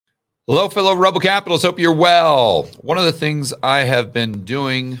Hello, fellow Rebel Capitalists. Hope you're well. One of the things I have been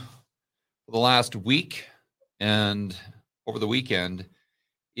doing for the last week and over the weekend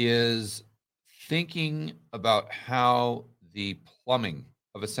is thinking about how the plumbing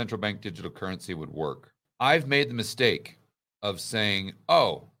of a central bank digital currency would work. I've made the mistake of saying,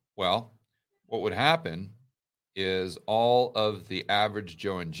 oh, well, what would happen is all of the average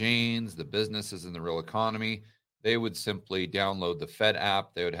Joe and Janes, the businesses in the real economy, they would simply download the Fed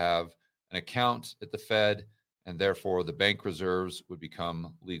app. They would have an account at the Fed, and therefore the bank reserves would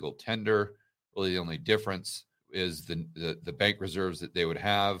become legal tender. Really, the only difference is the bank reserves that they would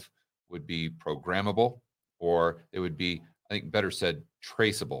have would be programmable, or they would be, I think better said,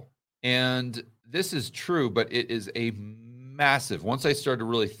 traceable. And this is true, but it is a massive, once I started to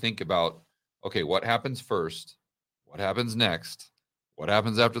really think about, okay, what happens first? What happens next? What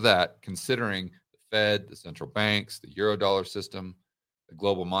happens after that? Considering the Fed, the central banks, the Eurodollar system, the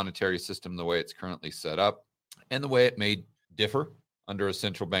global monetary system, the way it's currently set up, and the way it may differ under a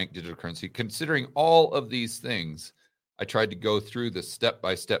central bank digital currency. Considering all of these things, I tried to go through the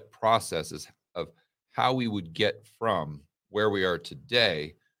step-by-step processes of how we would get from where we are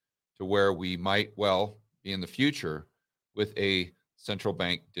today to where we might well be in the future with a central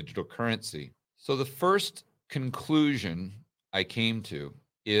bank digital currency. So the first conclusion I came to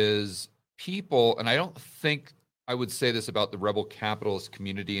is people, and I don't think I would say this about the rebel capitalist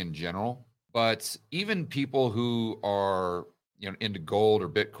community in general, but even people who are, into gold or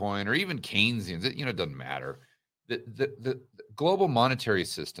Bitcoin or even Keynesians, it doesn't matter. The global monetary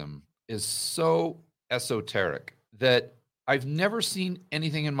system is so esoteric that I've never seen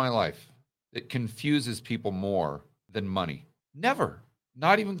anything in my life that confuses people more than money. Never,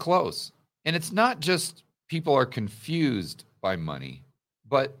 not even close. And it's not just people are confused by money,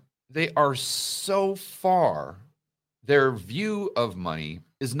 but they are so far, their view of money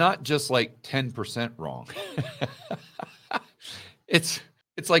is not just like 10% wrong. It's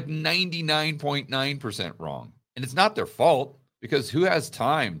like 99.9% wrong. And it's not their fault, because who has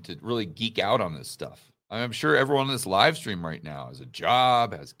time to really geek out on this stuff? I'm sure everyone on this live stream right now has a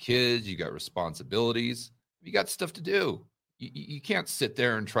job, has kids, you got responsibilities, you got stuff to do. You can't sit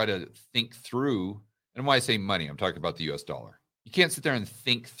there and try to think through, and when I say money, I'm talking about the US dollar. You can't sit there and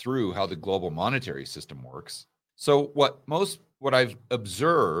think through how the global monetary system works. So what I've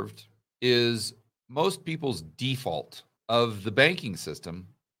observed is most people's default of the banking system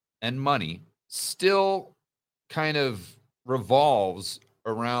and money still kind of revolves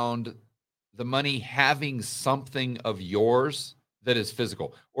around the money having something of yours that is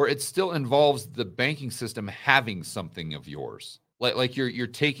physical, or it still involves the banking system having something of yours. Like you're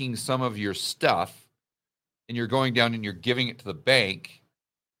taking some of your stuff and you're going down and you're giving it to the bank,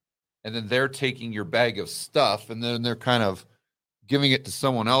 and then they're taking your bag of stuff and then they're kind of giving it to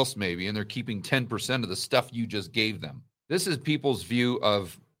someone else maybe, and they're keeping 10% of the stuff you just gave them. This is people's view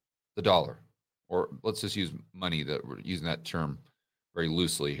of the dollar, or let's just use money, that we're using that term very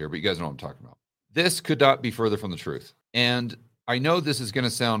loosely here, but you guys know what I'm talking about. This could not be further from the truth. And I know this is going to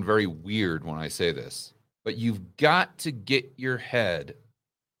sound very weird when I say this, but you've got to get your head,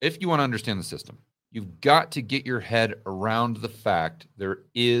 if you want to understand the system, you've got to get your head around the fact there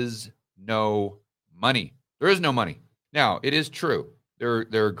is no money. There is no money. Now, it is true. There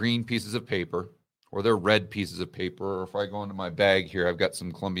are green pieces of paper, or they're red pieces of paper, or if I go into my bag here, I've got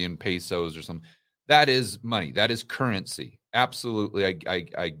some Colombian pesos or something. That is money. That is currency. Absolutely.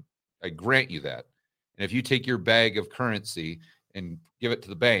 I grant you that. And if you take your bag of currency and give it to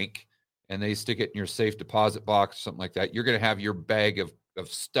the bank and they stick it in your safe deposit box or something like that, you're going to have your bag of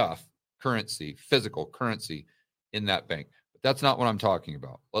stuff, currency, physical currency in that bank. But that's not what I'm talking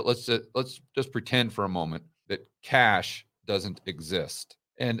about. Let's just pretend for a moment that cash doesn't exist.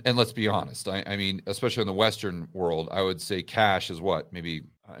 And let's be honest. I mean, especially in the Western world, I would say cash is what? I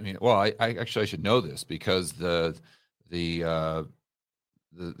actually should know this, because the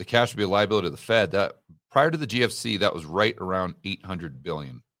cash would be a liability to the Fed. That prior to the GFC, that was right around 800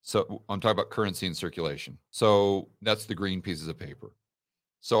 billion. So I'm talking about currency in circulation. So that's the green pieces of paper.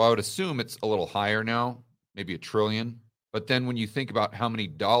 So I would assume it's a little higher now, maybe 1 trillion. But then when you think about how many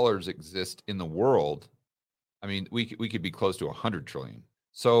dollars exist in the world, I mean, we could be close to 100 trillion.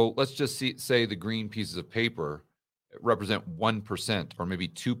 So let's just say the green pieces of paper represent 1% or maybe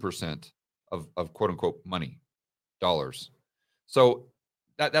 2% of quote unquote money, dollars. So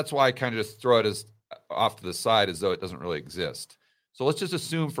that's why I kind of just throw it as off to the side as though it doesn't really exist. So let's just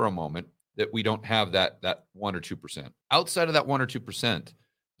assume for a moment that we don't have that 1 or 2%. Outside of that 1 or 2%,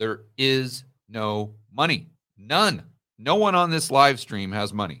 there is no money. None. No one on this live stream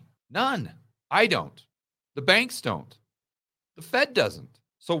has money. None. I don't. The banks don't. The Fed doesn't.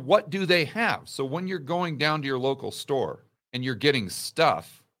 So what do they have? So when you're going down to your local store and you're getting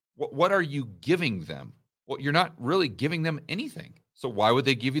stuff, what are you giving them? Well, you're not really giving them anything. So why would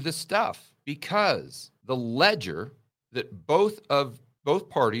they give you the stuff? Because the ledger that both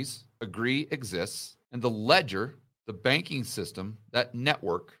parties agree exists, and the ledger, the banking system, that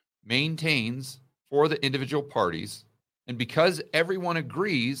network maintains for the individual parties, and because everyone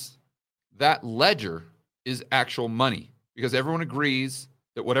agrees, that ledger is actual money, because everyone agrees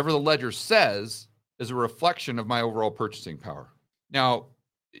that whatever the ledger says is a reflection of my overall purchasing power. Now,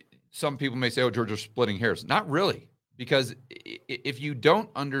 some people may say, oh, George, you're splitting hairs. Not really, because if you don't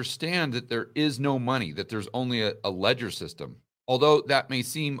understand that there is no money, that there's only a ledger system, although that may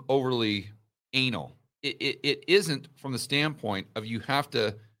seem overly anal, it isn't from the standpoint of you have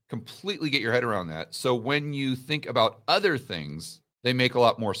to completely get your head around that. So when you think about other things, they make a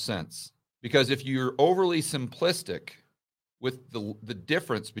lot more sense. Because if you're overly simplistic with the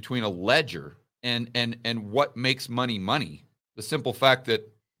difference between a ledger and what makes money, the simple fact that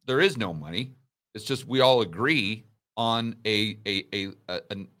there is no money, it's just we all agree on a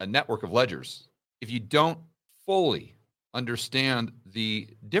network of ledgers. If you don't fully understand the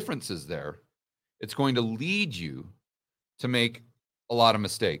differences there, it's going to lead you to make a lot of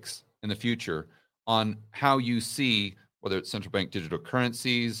mistakes in the future on how you see whether it's central bank digital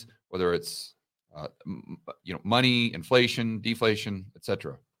currencies, whether it's money, inflation, deflation,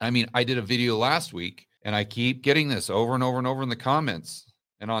 etc. I mean, I did a video last week, and I keep getting this over and over and over in the comments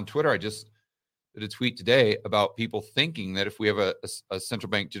and on Twitter. I just did a tweet today about people thinking that if we have a central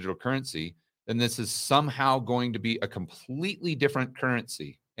bank digital currency, then this is somehow going to be a completely different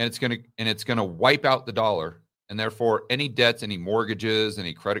currency, and it's going to wipe out the dollar, and therefore any debts, any mortgages,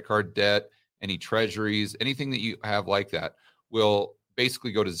 any credit card debt, any treasuries, anything that you have like that will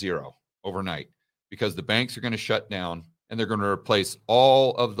basically go to zero overnight, because the banks are going to shut down and they're going to replace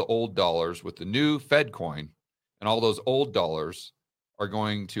all of the old dollars with the new Fed coin, and all those old dollars are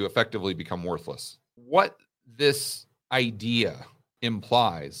going to effectively become worthless. What this idea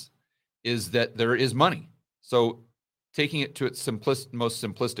implies is that there is money. So taking it to its most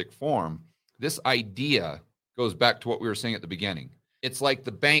simplistic form, this idea goes back to what we were saying at the beginning. It's like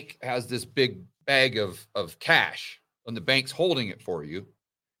the bank has this big bag of cash, and the bank's holding it for you.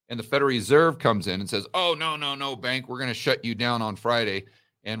 And the Federal Reserve comes in and says, "Oh, no, bank, we're going to shut you down on Friday,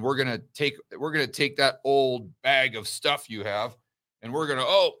 and we're going to take that old bag of stuff you have, and we're going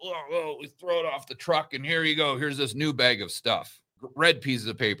to we throw it off the truck, and here you go. Here's this new bag of stuff, red pieces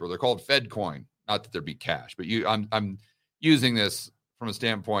of paper. They're called Fed coin. Not that there'd be cash, but I'm using this from a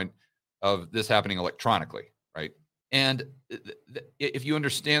standpoint of this happening electronically, right? And if you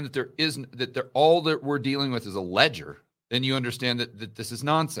understand that all that we're dealing with is a ledger, then you understand that this is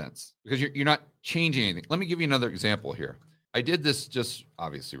nonsense, because you're not changing anything. Let me give you another example here. I did this just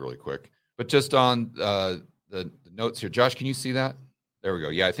obviously really quick, but just on the notes here. Josh, can you see that? There we go.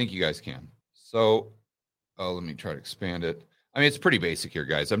 Yeah, I think you guys can. So let me try to expand it. I mean, it's pretty basic here,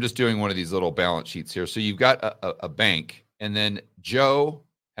 guys. I'm just doing one of these little balance sheets here. So you've got a bank, and then Joe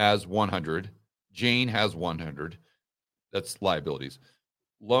has 100. Jane has 100. That's liabilities.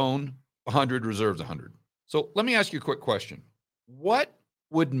 Loan 100, reserves 100. So let me ask you a quick question. What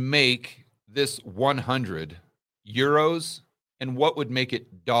would make this 100 euros, and what would make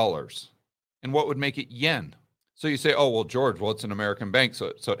it dollars, and what would make it yen? So you say, oh, well, George, it's an American bank, so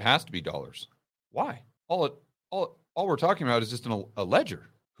it has to be dollars. Why? All we're talking about is just a ledger.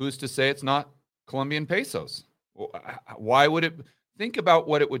 Who's to say it's not Colombian pesos? Why would it? Think about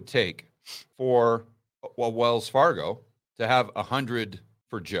what it would take for Wells Fargo to have 100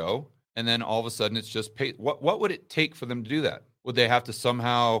 for Joe, and then all of a sudden it's just pay. What would it take for them to do that? Would they have to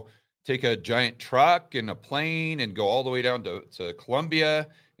somehow take a giant truck and a plane and go all the way down to Colombia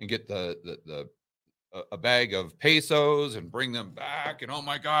and get a bag of pesos and bring them back? And oh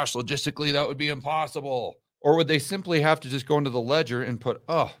my gosh, logistically that would be impossible. Or would they simply have to just go into the ledger and put,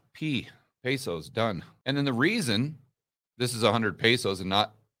 pesos, done? And then the reason this is 100 pesos and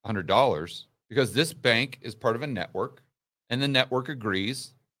not $100, because this bank is part of a network, and the network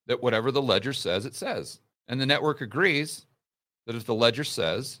agrees that whatever the ledger says, it says. And the network agrees that if the ledger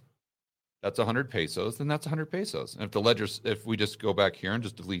says that's 100 pesos, then that's 100 pesos. And if we just go back here and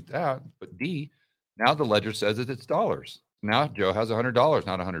just delete that, but D, now the ledger says that it's dollars. Now Joe has $100,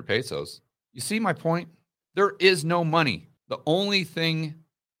 not 100 pesos. You see my point? There is no money. The only thing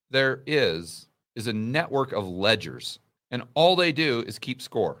there is a network of ledgers, and all they do is keep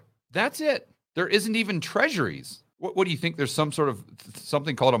score. That's it. There isn't even treasuries. What do you think? There's some sort of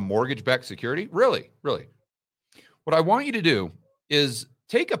something called a mortgage-backed security? Really? What I want you to do is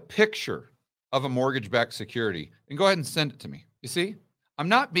take a picture of a mortgage-backed security and go ahead and send it to me. You see? I'm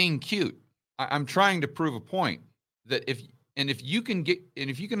not being cute. I'm trying to prove a point that if you can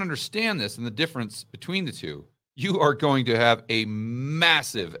understand this and the difference between the two, you are going to have a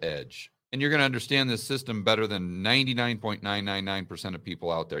massive edge. And you're going to understand this system better than 99.999% of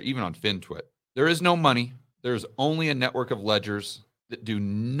people out there, even on FinTwit. There is no money. There's only a network of ledgers that do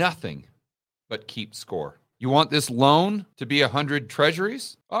nothing but keep score. You want this loan to be 100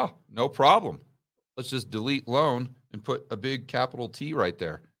 treasuries? Oh, no problem. Let's just delete loan and put a big capital T right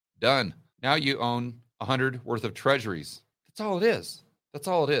there. Done. Now you own 100 worth of treasuries. That's all it is. That's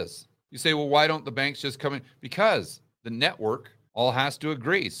all it is. You say, well, why don't the banks just come in? Because the network all has to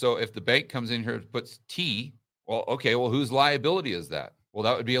agree. So if the bank comes in here and puts T, well, okay, well, whose liability is that? Well,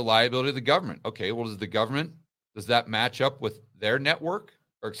 that would be a liability of the government. Okay, well, does that match up with their network?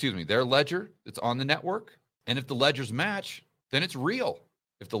 Or excuse me, their ledger that's on the network? And if the ledgers match, then it's real.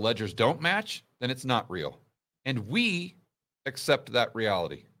 If the ledgers don't match, then it's not real. And we accept that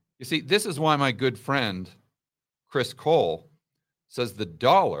reality. You see, this is why my good friend, Chris Cole, says the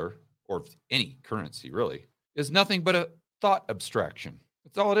dollar, or any currency really, is nothing but a thought abstraction.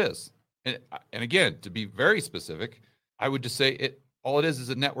 That's all it is. And again, to be very specific, I would just say all it is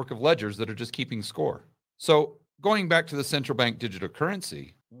a network of ledgers that are just keeping score. So going back to the central bank digital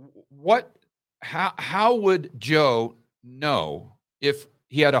currency, how would Joe know if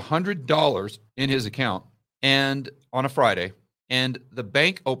he had $100 in his account and on a Friday, and the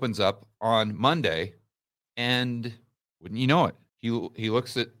bank opens up on Monday, and wouldn't you know it? He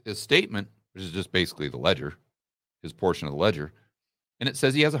looks at his statement, which is just basically the ledger, his portion of the ledger, and it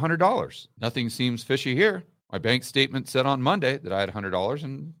says he has $100. Nothing seems fishy here. My bank statement said on Monday that I had $100,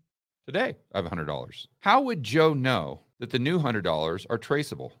 and today I have $100. How would Joe know that the new $100 are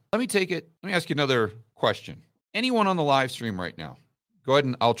traceable? Let me ask you another question. Anyone on the live stream right now, go ahead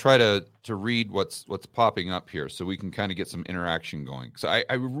and I'll try to read what's popping up here so we can kind of get some interaction going. So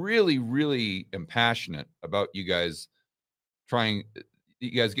I really, really am passionate about you guys getting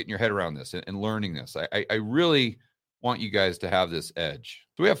your head around this and learning this. I really want you guys to have this edge.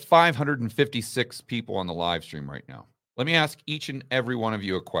 So we have 556 people on the live stream right now. Let me ask each and every one of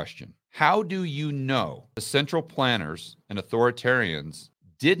you a question. How do you know the central planners and authoritarians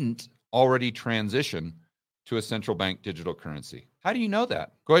didn't already transition to a central bank digital currency? How do you know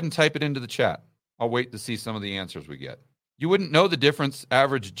that? Go ahead and type it into the chat. I'll wait to see some of the answers we get. You wouldn't know the difference.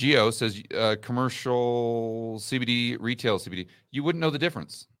 Average Geo says commercial CBD, retail CBD. You wouldn't know the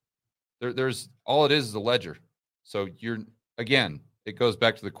difference. There's all it is a ledger. So it goes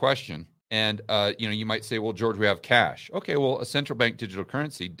back to the question. And, you might say, well, George, we have cash. Okay, well, a central bank digital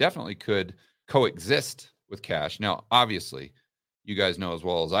currency definitely could coexist with cash. Now, obviously, you guys know as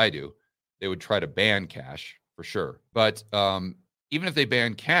well as I do, they would try to ban cash for sure. But even if they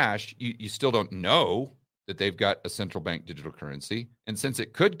ban cash, you still don't know that they've got a central bank digital currency. And since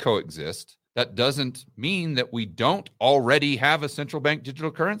it could coexist, that doesn't mean that we don't already have a central bank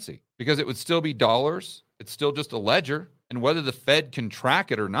digital currency, because it would still be dollars. It's still just a ledger. And whether the Fed can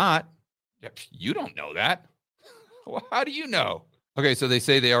track it or not, you don't know that. Well, how do you know? Okay, so they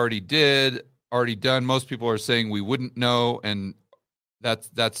say they already done. Most people are saying we wouldn't know, and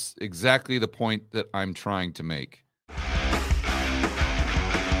that's exactly the point that I'm trying to make.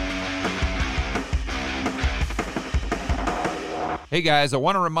 Hey guys, I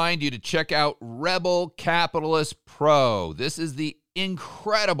want to remind you to check out Rebel Capitalist Pro. This is the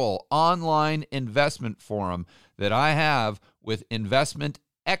incredible online investment forum that I have with investment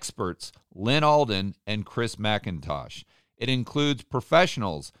experts Lynn Alden and Chris McIntosh. It includes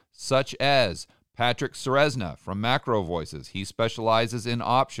professionals such as Patrick Ceresna from Macro Voices. He specializes in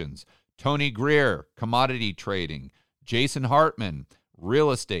options. Tony Greer, commodity trading. Jason Hartman,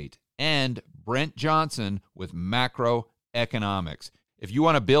 real estate. And Brent Johnson with macroeconomics. If you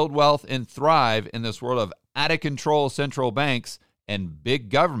want to build wealth and thrive in this world of out-of-control central banks and big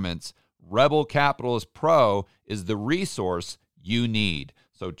governments, Rebel Capitalist Pro is the resource you need.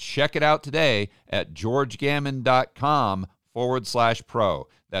 So check it out today at georgegammon.com/pro.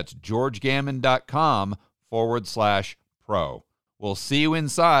 That's georgegammon.com/pro. We'll see you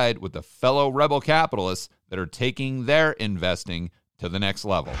inside with the fellow rebel capitalists that are taking their investing to the next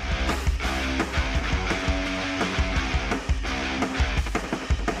level.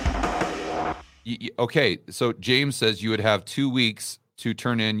 Okay, so James says you would have 2 weeks to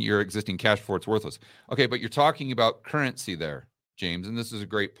turn in your existing cash before it's worthless. Okay, but you're talking about currency there, James, and this is a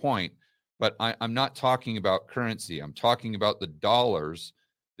great point, but I'm not talking about currency. I'm talking about the dollars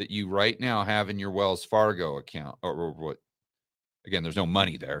that you right now have in your Wells Fargo account, or what? Again, there's no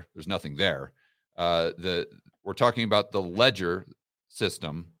money there. There's nothing there. We're talking about the ledger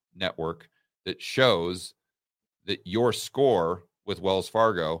system network that shows that your score with Wells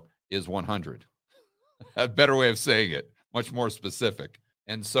Fargo is 100. A better way of saying it, much more specific.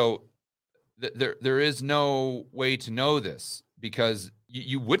 And so there is no way to know this because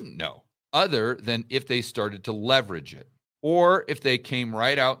you wouldn't know other than if they started to leverage it or if they came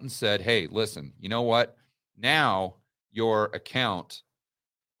right out and said, hey, listen, you know what? Now your account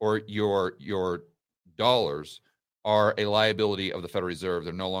or your dollars are a liability of the Federal Reserve.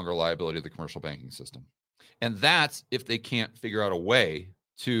 They're no longer a liability of the commercial banking system. And that's if they can't figure out a way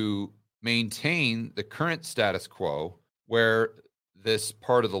to maintain the current status quo where this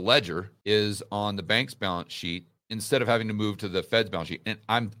part of the ledger is on the bank's balance sheet instead of having to move to the Fed's balance sheet. And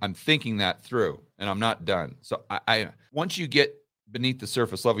I'm thinking that through, and I'm not done. So I once you get beneath the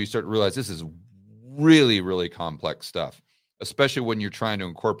surface level, you start to realize this is really, really complex stuff, especially when you're trying to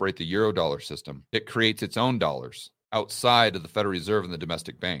incorporate the Eurodollar system. It creates its own dollars outside of the Federal Reserve and the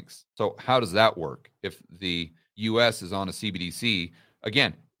domestic banks. So how does that work? If the U.S. is on a CBDC,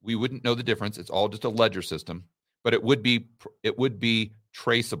 again, we wouldn't know the difference. It's all just a ledger system, but it would be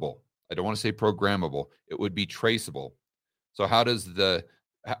traceable. I don't want to say programmable. It would be traceable. So how does the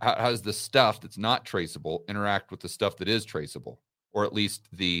stuff that's not traceable interact with the stuff that is traceable, or at least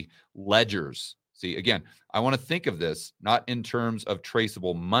the ledgers? See, again, I want to think of this not in terms of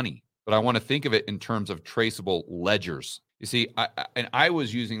traceable money, but I want to think of it in terms of traceable ledgers. You see, I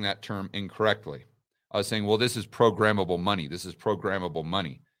was using that term incorrectly. I was saying, well, this is programmable money. This is programmable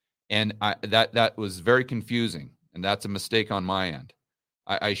money. And that was very confusing, and that's a mistake on my end.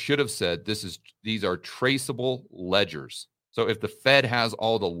 I should have said these are traceable ledgers. So if the Fed has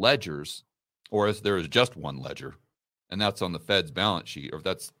all the ledgers, or if there is just one ledger, and that's on the Fed's balance sheet, or if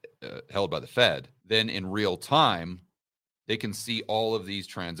that's held by the Fed, then in real time, they can see all of these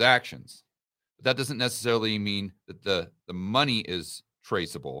transactions. But that doesn't necessarily mean that the money is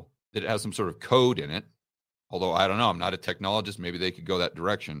traceable, that it has some sort of code in it. Although I don't know, I'm not a technologist. Maybe they could go that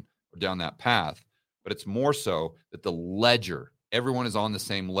direction or down that path. But it's more so that the ledger, everyone is on the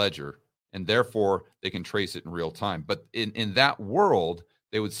same ledger, and therefore they can trace it in real time. But in that world,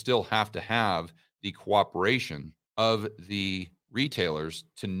 they would still have to have the cooperation of the retailers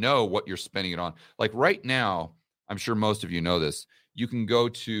to know what you're spending it on. Like right now, I'm sure most of you know this, you can go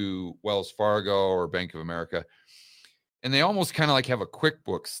to Wells Fargo or Bank of America, and they almost kind of like have a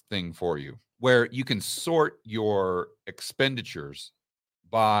QuickBooks thing for you where you can sort your expenditures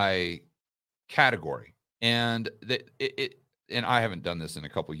by category. And and I haven't done this in a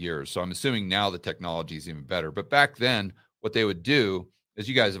couple of years, so I'm assuming now the technology is even better. But back then, what they would do is,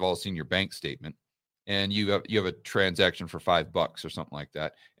 you guys have all seen your bank statement, and you have a transaction for $5 or something like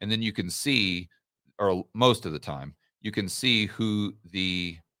that, and then you can see, or most of the time, you can see who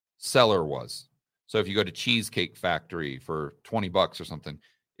the seller was. So if you go to Cheesecake Factory for $20 or something,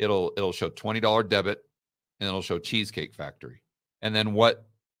 it'll show $20 debit, and it'll show Cheesecake Factory. And then what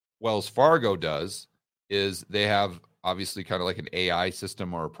Wells Fargo does is they have obviously kind of like an AI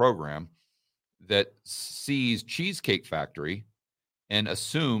system or a program that sees Cheesecake Factory and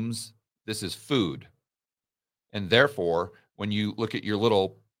assumes this is food. And therefore, when you look at your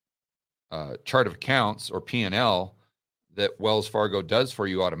little chart of accounts or P&L that Wells Fargo does for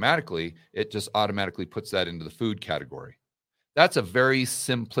you automatically, it just automatically puts that into the food category. That's a very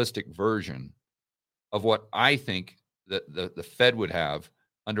simplistic version of what I think that the Fed would have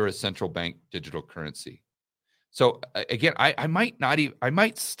under a central bank digital currency. So again, I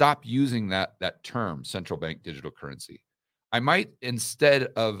might stop using that term, central bank digital currency. I might,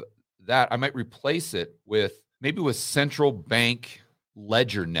 instead of that, I might replace it with central bank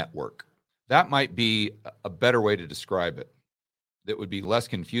ledger network. That might be a better way to describe it. That would be less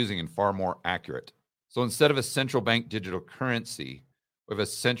confusing and far more accurate. So instead of a central bank digital currency, we have a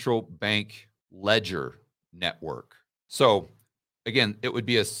central bank ledger network. So again, it would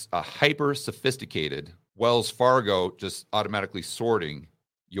be a hyper sophisticated Wells Fargo just automatically sorting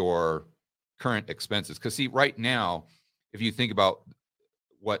your current expenses. Because see, right now, if you think about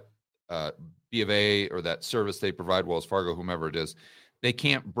what B of A or that service they provide, Wells Fargo, whomever it is, they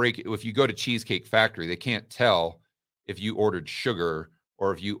can't break it. If you go to Cheesecake Factory, they can't tell if you ordered sugar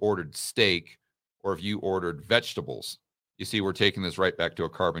or if you ordered steak or if you ordered vegetables. You see, we're taking this right back to a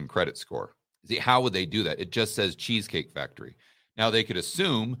carbon credit score. See, how would they do that? It just says Cheesecake Factory. Now, they could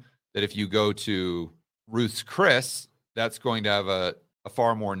assume that if you go to Ruth's Chris, that's going to have a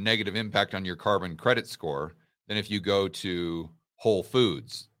far more negative impact on your carbon credit score than if you go to Whole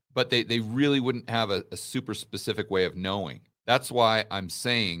Foods. But they really wouldn't have a super specific way of knowing. That's why I'm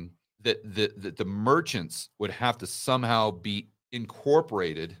saying that the merchants would have to somehow be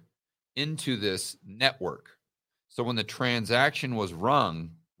incorporated into this network. So when the transaction was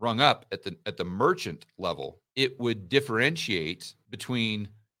rung up at the merchant level, it would differentiate between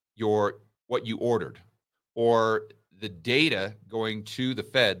what you ordered or the data going to the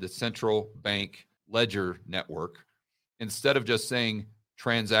Fed, the central bank ledger network. Instead of just saying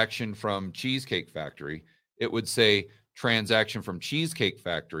transaction from Cheesecake Factory, it would say transaction from Cheesecake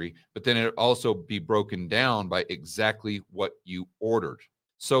Factory, but then it also be broken down by exactly what you ordered.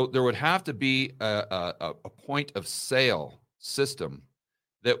 So there would have to be a point of sale system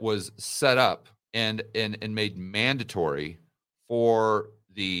that was set up and made mandatory for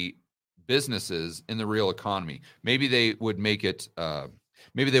the businesses in the real economy. Maybe they would make it.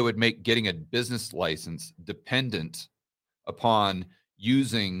 Maybe they would make getting a business license dependent upon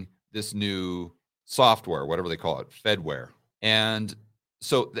using this new software, whatever they call it, Fedware. And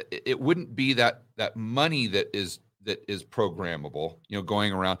so it wouldn't be that money that is programmable,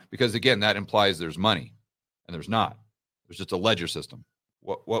 going around, because again, that implies there's money, and there's not. There's just a ledger system.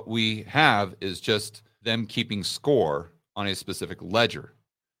 What we have is just them keeping score on a specific ledger.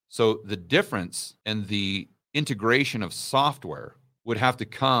 So the difference and the integration of software would have to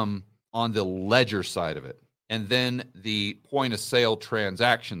come on the ledger side of it, and then the point of sale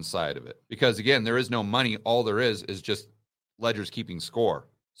transaction side of it. Because again, there is no money. All there is just ledgers keeping score.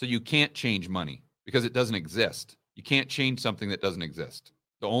 So you can't change money because it doesn't exist. You can't change something that doesn't exist.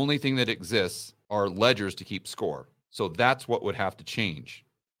 The only thing that exists are ledgers to keep score. So that's what would have to change,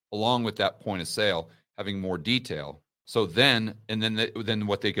 along with that point of sale having more detail. So then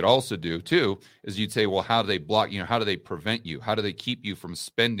what they could also do too is you'd say, well, how do they block? How do they prevent you? How do they keep you from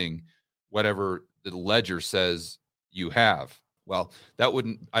spending whatever the ledger says you have? Well,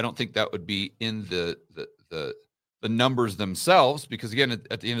 I don't think that would be in the numbers themselves, because again,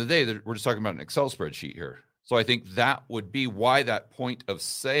 at the end of the day, we're just talking about an Excel spreadsheet here. So I think that would be why that point of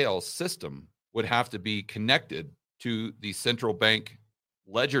sale system would have to be connected to the central bank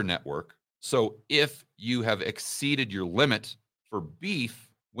ledger network. So if you have exceeded your limit for beef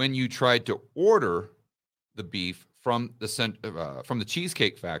when you tried to order the beef from the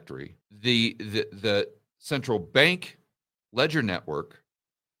Cheesecake Factory, the central bank ledger network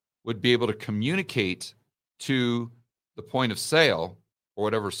would be able to communicate to the point of sale or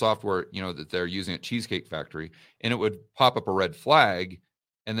whatever software that they're using at Cheesecake Factory, and it would pop up a red flag,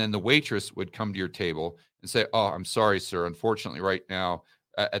 and then the waitress would come to your table and say, "Oh, I'm sorry, sir. Unfortunately, right now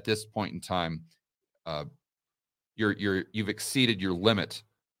at this point in time, you've exceeded your limit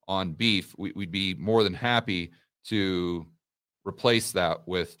on beef. We'd be more than happy to replace that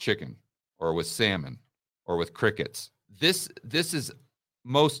with chicken or with salmon or with crickets." This is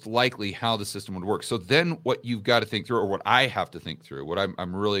most likely how the system would work. So then what you've got to think through, or what I have to think through, what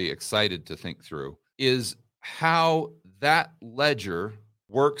I'm really excited to think through, is how that ledger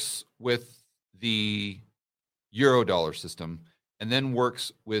works with the Eurodollar system and then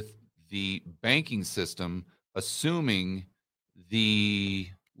works with the banking system, assuming the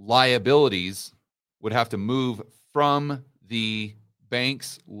liabilities would have to move from the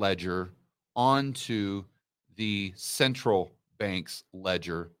bank's ledger onto the central bank's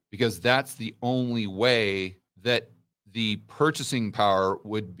ledger, because that's the only way that the purchasing power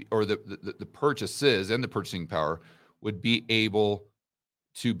would be, or the purchases and the purchasing power would be able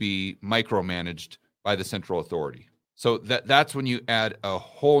to be micromanaged by the central authority. So that's when you add a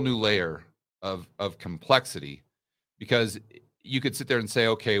whole new layer of complexity, because you could sit there and say,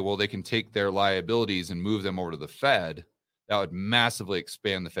 okay, well, they can take their liabilities and move them over to the Fed. That would massively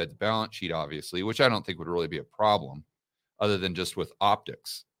expand the Fed's balance sheet, obviously, which I don't think would really be a problem other than just with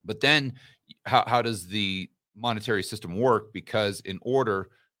optics. But then how does the monetary system work? Because in order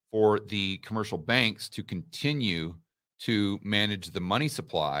for the commercial banks to continue to manage the money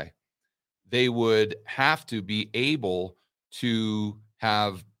supply, they would have to be able to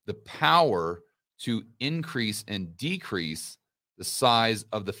have the power to increase and decrease the size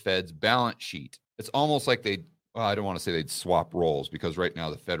of the Fed's balance sheet. It's almost like I don't want to say they'd swap roles, because right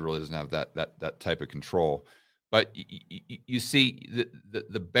now the Fed really doesn't have that type of control. But you see,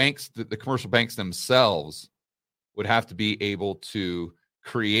 the banks, the commercial banks themselves would have to be able to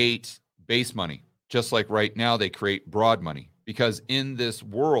create base money, just like right now they create broad money. Because in this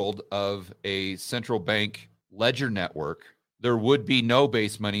world of a central bank ledger network, there would be no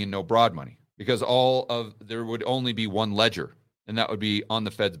base money and no broad money, because there would only be one ledger, and that would be on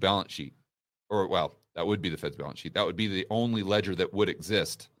the Fed's balance sheet. Or, well, that would be the Fed's balance sheet. That would be the only ledger that would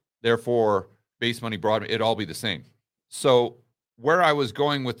exist. Therefore, base money, broad, it'd all be the same. So where I was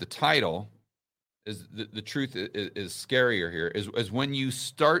going with the title is the truth is scarier here, is when you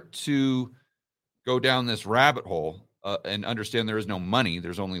start to go down this rabbit hole and understand there is no money,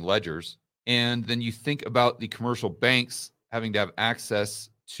 there's only ledgers. And then you think about the commercial banks having to have access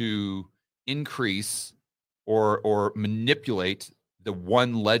to increase or manipulate the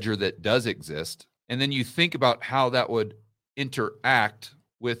one ledger that does exist. And then you think about how that would interact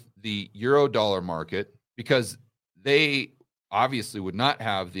with the Eurodollar market, because they obviously would not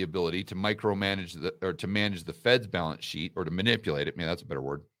have the ability to micromanage or to manage the Fed's balance sheet, or to manipulate it. Maybe that's a better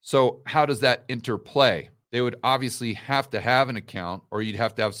word. So how does that interplay? They would obviously have to have an account, or you'd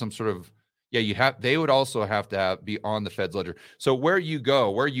have to have some sort of, they would also have to be on the Fed's ledger. So where you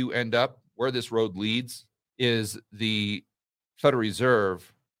go, where you end up, where this road leads is the Federal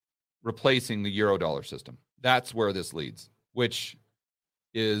Reserve replacing the Eurodollar system. That's where this leads, which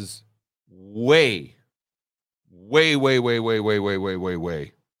is way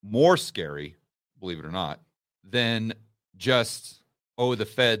more scary, believe it or not, than just, the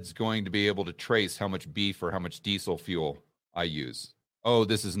Fed's going to be able to trace how much beef or how much diesel fuel I use.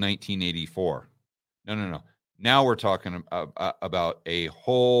 This is 1984. No. Now we're talking about a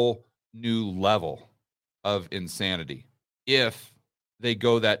whole new level of insanity if they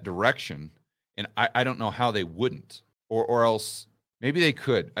go that direction. And I don't know how they wouldn't, or else maybe they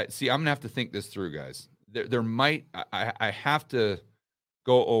could. See, I'm going to have to think this through, guys. There might, I have to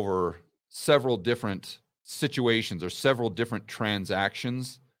go over several different situations or several different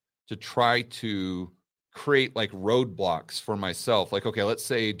transactions to try to create like roadblocks for myself. Like, okay, let's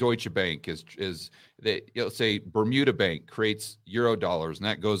say Deutsche Bank let's say Bermuda Bank creates Eurodollars, and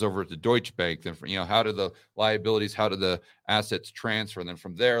that goes over to Deutsche Bank. Then, how do the liabilities, how do the assets transfer? And then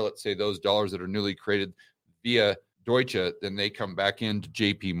from there, let's say those dollars that are newly created via Deutsche, then they come back into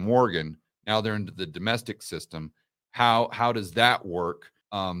JP Morgan. Now they're into the domestic system. How does that work?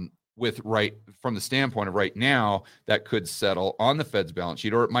 From the standpoint of right now, that could settle on the Fed's balance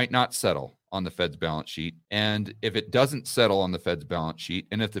sheet, or it might not settle on the Fed's balance sheet. And if it doesn't settle on the Fed's balance sheet,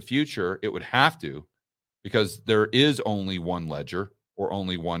 and if the future it would have to, because there is only one ledger or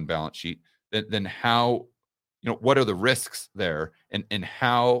only one balance sheet, then how, what are the risks there, and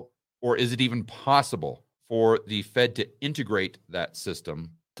how, or is it even possible for the Fed to integrate that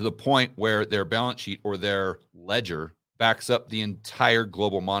system to the point where their balance sheet or their ledger backs up the entire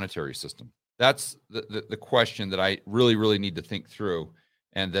global monetary system? That's the question that I really, really need to think through,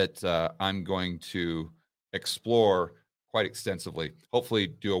 and that I'm going to explore quite extensively. Hopefully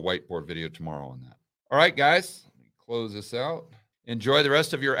do a whiteboard video tomorrow on that. All right, guys, let me close this out. Enjoy the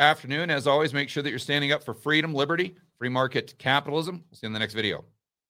rest of your afternoon. As always, make sure that you're standing up for freedom, liberty, free market capitalism. We'll see you in the next video.